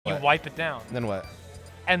You wipe it down. Then what?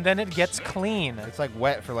 And then it gets clean. It's like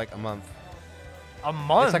wet for like a month. A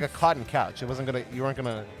month? It's like a cotton couch. It wasn't gonna. You weren't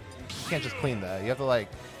gonna. You can't just clean that. You have to like.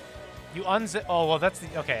 You unzip. Oh well, that's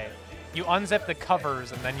the okay. You unzip the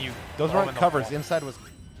covers and then you. Those weren't covers. The inside was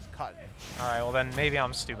just cotton. All right. Well then maybe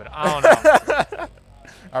I'm stupid. I don't know.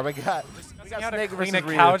 All right, we got how to Snake clean a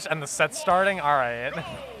versus couch and the set's starting. All right.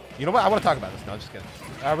 You know what? I want to talk about this. No, just kidding.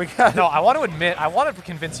 We got. No, I want to admit. I wanted to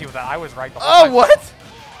convince you that I was right. The whole Oh time. what?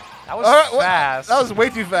 That was fast. That was way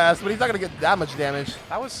too fast. But he's not gonna get that much damage.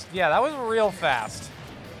 That was That was real fast.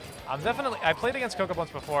 I played against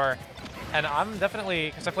CocoaBluntz before, and I'm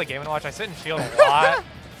definitely, because I play Game & Watch, I sit in shield a lot.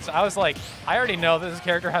 So I was like, I already know that this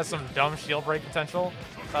character has some dumb shield break potential.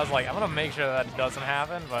 So I was like, I'm going to make sure that doesn't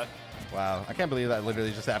happen, but... Wow, I can't believe that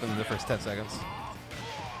literally just happened in the first 10 seconds.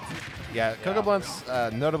 Yeah,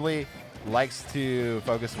 CocoaBluntz notably likes to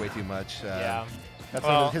focus way too much. Yeah.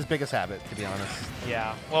 That's his biggest habit, to be honest.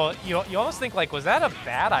 Yeah. Well, you almost think, like, was that a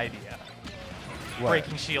bad idea? What?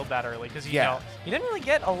 Breaking shield that early, because you know you didn't really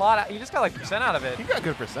get a lot. You just got like % out of it. You got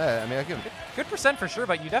good %. I mean, I give good % for sure,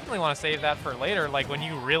 but you definitely want to save that for later, like when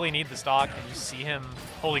you really need the stock and you see him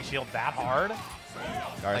holding shield that hard.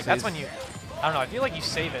 Like that's when you. I don't know. I feel like you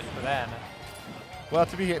save it for then. Well,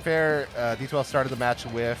 to be fair, D12 started the match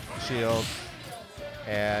with shield,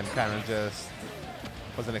 and kind of just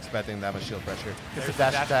wasn't expecting that much shield pressure. Gets the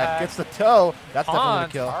dash attack, gets the toe. That's definitely a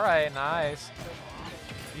kill. All right, nice.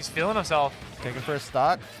 He's feeling himself. Taking first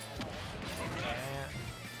stock.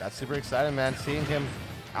 That's super exciting, man. Seeing him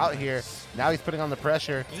out here. Now he's putting on the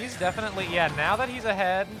pressure. He's definitely, now that he's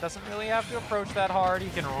ahead, doesn't really have to approach that hard. He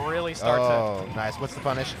can really start to. Oh, nice. What's the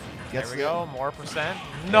punish? There we go. More %.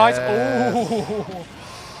 Nice. Yes. Ooh.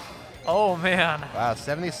 Oh, man. Wow,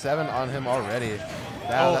 77 on him already.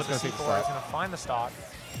 That's going to take the stock. He's going to find the stock.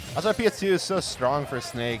 That's why PS2 is so strong for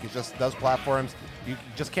Snake. It just does platforms. You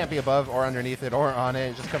just can't be above or underneath it or on it.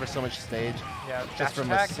 It just covers so much stage. Yeah, just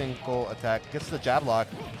from a single attack. Gets the jab lock.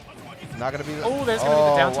 Not going to be the... Oh, there's going to be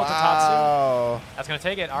the down tilt to wow. Tatsu. That's going to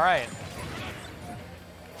take it. All right.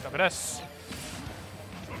 Look at this.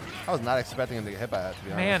 I was not expecting him to get hit by that, to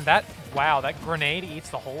be honest. Man, that grenade eats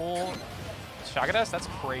the whole Shagadesh. That's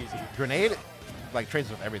crazy. Grenade, like, trades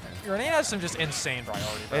with everything. Grenade has some just insane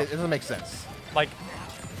priority, bro. It doesn't make sense. Like...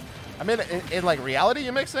 I mean, in like reality,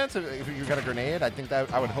 it makes sense. If you got a grenade, I think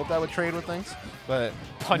that I would hope that would trade with things. But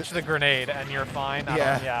punch the grenade and you're fine. I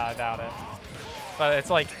doubt it. But it's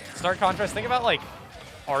like stark contrast. Think about like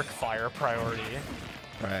arc fire priority,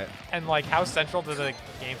 right? And like how central to the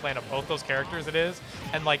game plan of both those characters it is,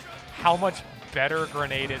 and like how much better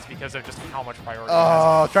grenade is because of just how much priority.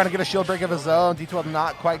 Oh, trying to get a shield break of his own. D12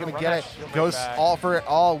 not quite gonna get it. Goes all for it,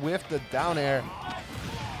 all with the down air.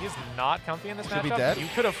 He's not comfy in this matchup. Be dead? You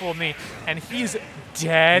could have fooled me. And he's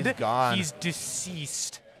dead. He's gone. He's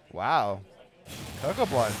deceased. Wow.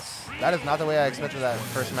 CocoaBluntz. That is not the way I expected that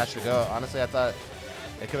first match to go. Honestly, I thought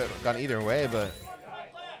it could have gone either way, but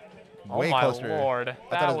way closer. Oh, my Lord. I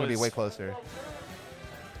thought it was going to be way closer.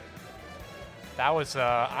 That was,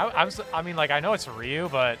 I mean, like, I know it's Ryu,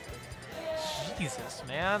 but Jesus,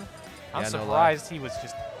 man. I'm surprised he was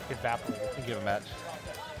just evaporated. You can give a match.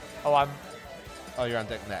 Oh, you're on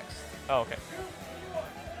deck next. Oh, okay.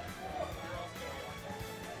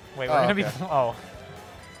 Wait, we're gonna be. Oh.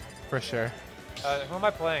 For sure. Who am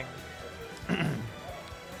I playing?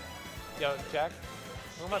 Yo, Jack.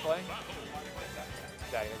 Who am I playing?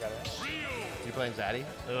 Zaddy, I got it. You playing Zaddy?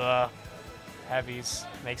 Ugh. Heavies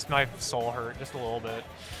makes my soul hurt just a little bit.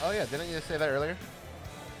 Oh yeah, didn't you say that earlier?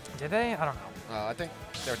 Did they? I don't know. Oh, I think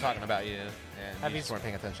they were talking about you, and you just weren't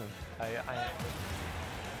paying attention.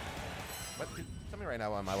 Tell me right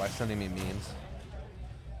now why my wife's sending me memes.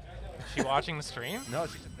 Is she watching the stream? No,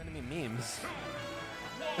 she's just sending me memes.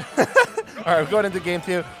 All right, we're going into game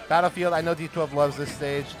 2. Battlefield. I know D12 loves this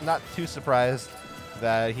stage. Not too surprised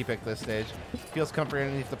that he picked this stage. Feels comfy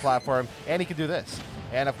underneath the platform, and he can do this.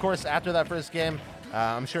 And of course, after that first game,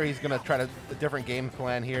 I'm sure he's going to try a different game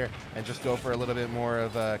plan here and just go for a little bit more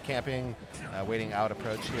of a camping, waiting out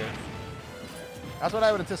approach here. That's what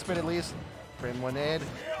I would anticipate at least. Frame 1 aid.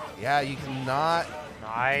 Yeah, you cannot.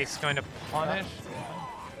 Nice. Going to punish.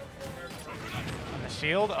 And the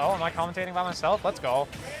shield. Oh, am I commentating by myself? Let's go.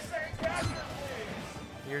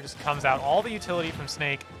 Here just comes out all the utility from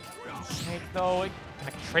Snake. Snake, though,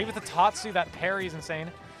 can I trade with the Tatsu? That parry is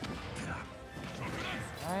insane.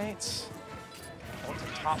 Right. Go to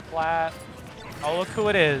top flat. Oh, look who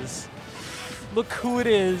it is. Look who it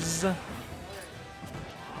is.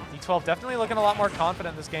 D12 definitely looking a lot more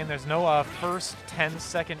confident in this game. There's no first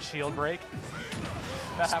 10-second shield break.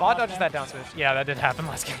 Spot dodges that down smash. Yeah, that did happen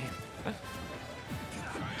last game.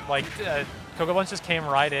 Like, CocoaBluntz just came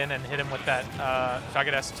right in and hit him with that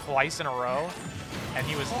Jagged S twice in a row, and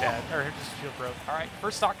he was dead, or his shield broke. All right,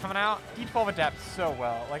 first stock coming out. D12 adapts so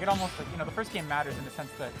well. Like, it almost, like, you know, the first game matters in the sense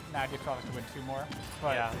that now D12 has to win 2 more.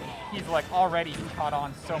 But Yeah. he's, like, already caught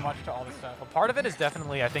on so much to all this stuff. Well, part of it is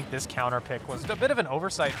definitely, I think, this counter pick was a bit of an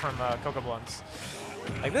oversight from CocoaBluntz.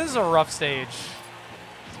 Like, this is a rough stage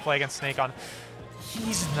to play against Snake on.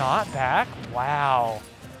 He's not back? Wow.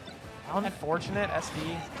 Unfortunate, SD.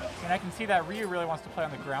 And I can see that Ryu really wants to play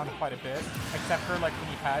on the ground quite a bit, except for like when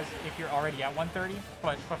he has, if you're already at 130.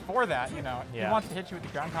 But before that, you know, Yeah. he wants to hit you with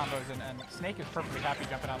the ground combos, and Snake is perfectly happy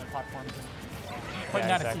jumping on the platforms and putting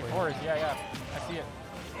Yeah, down exactly. a C4s. Yeah, I see it.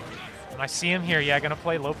 And I see him here. Yeah, gonna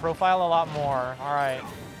play low profile a lot more. All right.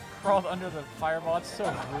 Crawled under the fireball. It's so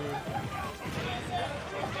rude.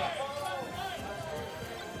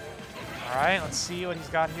 All right, let's see what he's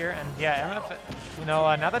got here. And yeah, MF, you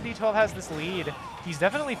know, now that D12 has this lead, he's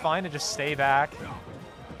definitely fine to just stay back,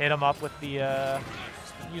 hit him up with the,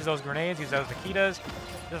 use those grenades, use those Nikitas,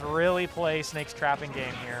 just really play Snake's trapping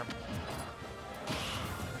game here.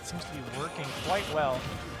 It seems to be working quite well.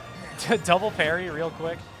 Double parry real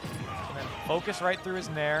quick, and then focus right through his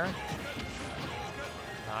nair.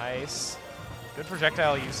 Nice. Good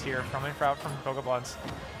projectile use here coming from CocoaBluntz.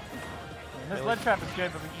 This lead trap is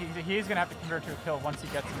good, but he's going to have to convert to a kill once he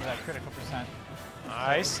gets into that critical percent.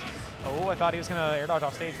 Nice. Oh, I thought he was going to air dodge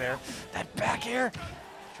off stage there. That back air.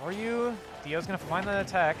 Shoryu. Dio's going to find the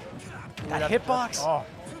attack. That hitbox. Oh,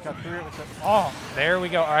 got through it with the... Oh. There we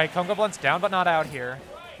go. All right, CocoaBluntz down but not out here.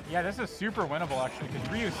 Yeah, this is super winnable, actually, because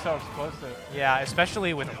Ryu's so explosive. Yeah,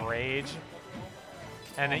 especially with Rage.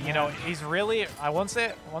 And, you know, he's really, I won't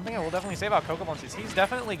say, one thing I will definitely say about CocoaBluntz is he's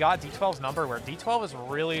definitely got D12's number, where D12 is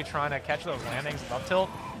really trying to catch those landings up tilt,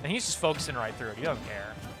 and he's just focusing right through it. He doesn't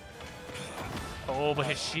care. Oh, but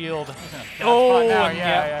his shield. Oh, and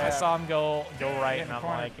yeah, I saw him go right, and I'm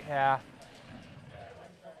like, yeah.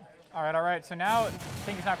 All right. So now, the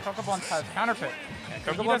thing is now CocoaBluntz has counterpick.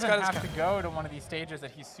 Yeah, He doesn't have to go to one of these stages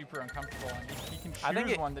that he's super uncomfortable in. He can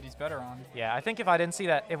choose one that he's better on. Yeah, I think if we didn't see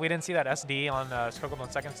that SD on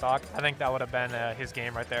CocoaBluntz second stock, I think that would have been his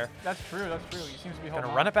game right there. That's true. He seems to be holding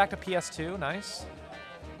Gonna run it back to PS2. Nice.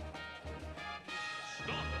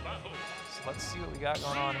 So let's see what we got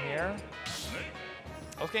going on here.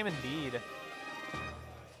 Close game indeed.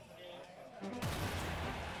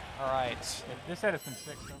 All right. Yeah, this set has been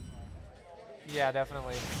sick so far. Yeah,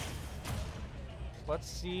 definitely. Let's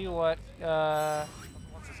see what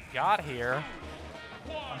what's this got here.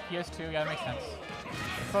 On PS2, yeah, that makes sense.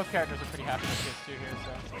 Both characters are pretty happy with PS2 here,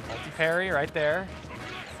 so. Multi-parry right there.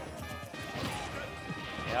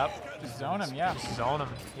 Yep. Just zone him, yeah. Just zone him.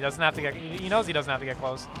 He doesn't have to get. He knows he doesn't have to get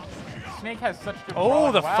close. Snake has such good.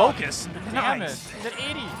 Oh, the wow. focus. The Nice. damage. He's at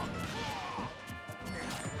 80.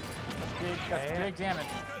 That's big damage.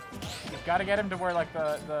 You've got to get him to where like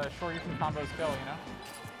the Shoryuken combos go, you know?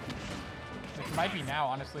 Which might be now,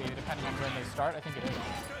 honestly, depending on when they start. I think it is.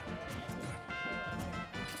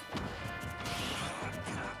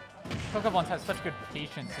 CocoaBluntz has such good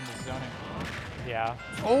patience in the zoning. Yeah.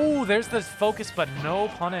 Oh, there's this focus, but no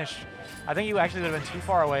punish. I think you actually would have been too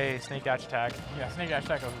far away, Snake Dash attack. Yeah, Snake Dash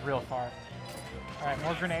attack goes real far. All right,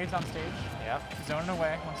 more grenades on stage. Yeah. Zoning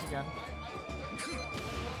away once again.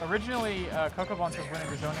 Originally, CocoaBluntz was winning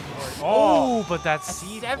the zoning award. Oh, but that's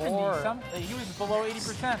C4. He was below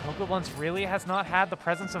 80%. CocoaBluntz really has not had the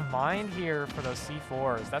presence of mind here for those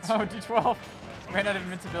C4s. That's Oh, D12 ran out of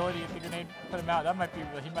invincibility. The grenade put him out. That might be.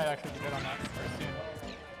 He might actually be good on that very soon.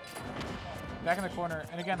 Back in the corner,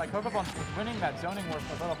 and again, like CocoaBluntz was winning that zoning war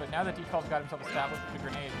for a little bit. Now that D12's got himself established with the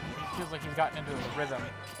grenade, he feels like he's gotten into the rhythm.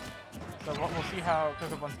 So we'll see how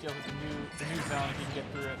CocoaBluntz deals with the new zone if he can get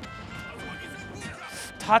through it.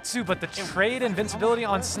 Tatsu, but the trade invincibility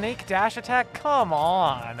on Snake Dash attack? Come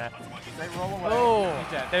on. Great roll away. Oh,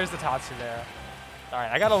 He's dead. there's the Tatsu there. All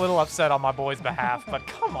right, I got a little upset on my boy's behalf, but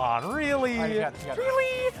come on, really? He got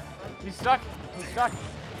Really? He's stuck. He's stuck.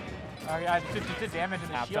 Oh yeah, it did damage in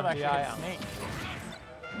the shield actually hit Snake.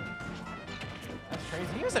 That's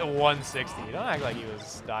crazy. He was at 160. Don't act like he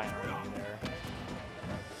was dying already there.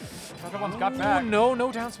 CocoaBluntz got back. No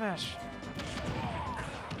down smash.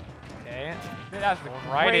 Okay. That's the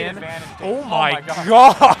Right great in. advantage. Oh my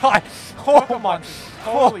god. Oh my. CocoaBluntz is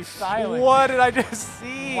totally silent. What did I just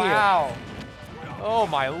see? Wow. Oh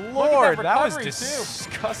my lord, that was recovery, too.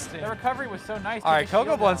 disgusting. The recovery was so nice. All right,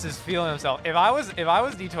 CocoaBluntz is feeling himself. If I was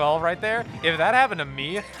D12 right there, if that happened to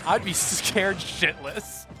me, I'd be scared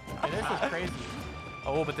shitless. Yeah, this is crazy.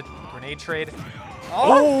 Oh, but the grenade trade.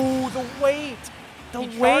 Oh, The weight. The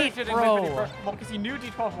he weight, charged it bro. Well, because he knew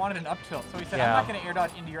D12 wanted an up tilt, so he said, Yeah. I'm not going to air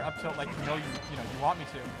dodge into your up tilt like you know you want me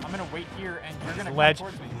to. I'm going to wait here, and you're going to come Ledge.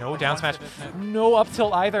 towards me. No Like, down once smash. it isn't it. No up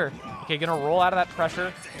tilt either. Okay, gonna roll out of that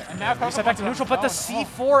pressure. And now Reset back to neutral, but the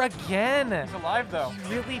C4 again. He's alive, though.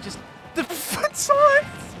 He really just... The foot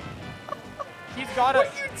He's got What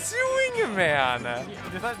it. are you doing, man?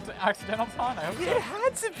 Is that accidental taunt? I hope so. It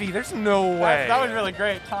had to be. There's no way. That was really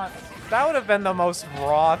great taunt. That would have been the most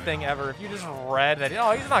raw thing ever if you just read that.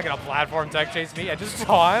 Oh, he's not gonna platform tech chase me. I just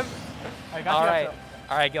saw him. I got All you up right, tilt.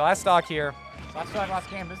 all right. Last stock here. Last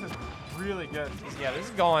game. This is really good. Yeah, this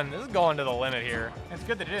is going to the limit here. And it's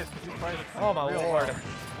good that it is, because these players are Oh my real lord. well.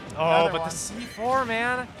 Oh, Another but one. the C4,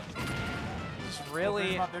 man. Just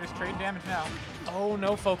really. They're just trading damage now. Oh,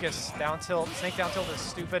 no focus. Down tilt. Snake down tilt is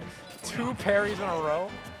stupid. 2 parries in a row.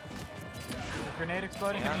 The grenade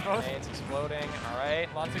exploding Yeah, in both. grenades exploding. All right.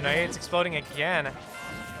 Lots of Grenades grenades. exploding again.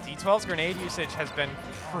 D12's grenade usage has been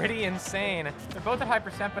pretty insane. They're both at high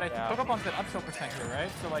percent, but I think Yeah. CocoaBluntz at up tilt percent here, right?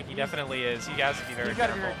 So like He definitely is. He has to be very He's got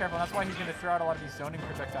to careful. be very careful. That's why he's going to throw out a lot of these zoning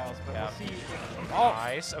projectiles. But Yeah. we'll see.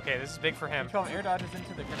 Nice. Okay, this is big for him. 12 air dodges into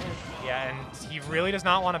the grenade. Yeah, and he really does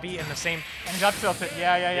not want to be in the same. And he's up tilted.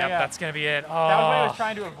 Yeah. Yep, that's gonna be it. Oh. That was what he was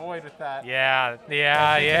trying to avoid with that. Yeah. Good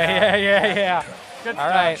All stuff.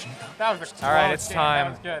 right. That was a close All right, it's game. time.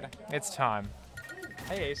 That was good. It's time.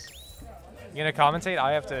 Hey Ace. You gonna commentate?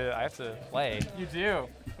 I have to play. You do,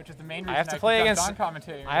 which is the main reason I have to play against.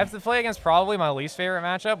 commentating. I have to play against probably my least favorite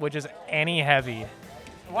matchup, which is any heavy.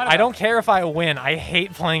 One of I them. don't care if I win. I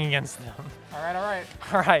hate playing against them. All right, all right.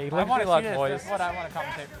 All right, I look want good to luck, see this. boys. This is what I want to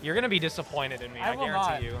commentate. You're gonna be disappointed in me. I I will guarantee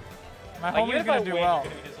not. you. My Like, homie's even if I going to do win, well.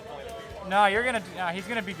 you're gonna be disappointed. No, you're going to. No, he's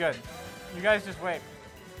going to be good. You guys just wait.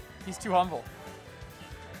 He's too humble.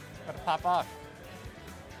 Got to pop off.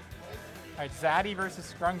 All right, Zaddy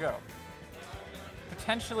versus Scrungo.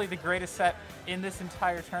 Potentially the greatest set in this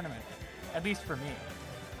entire tournament, at least for me.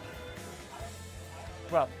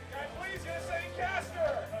 Well,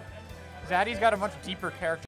 Zaddy's got a much deeper character.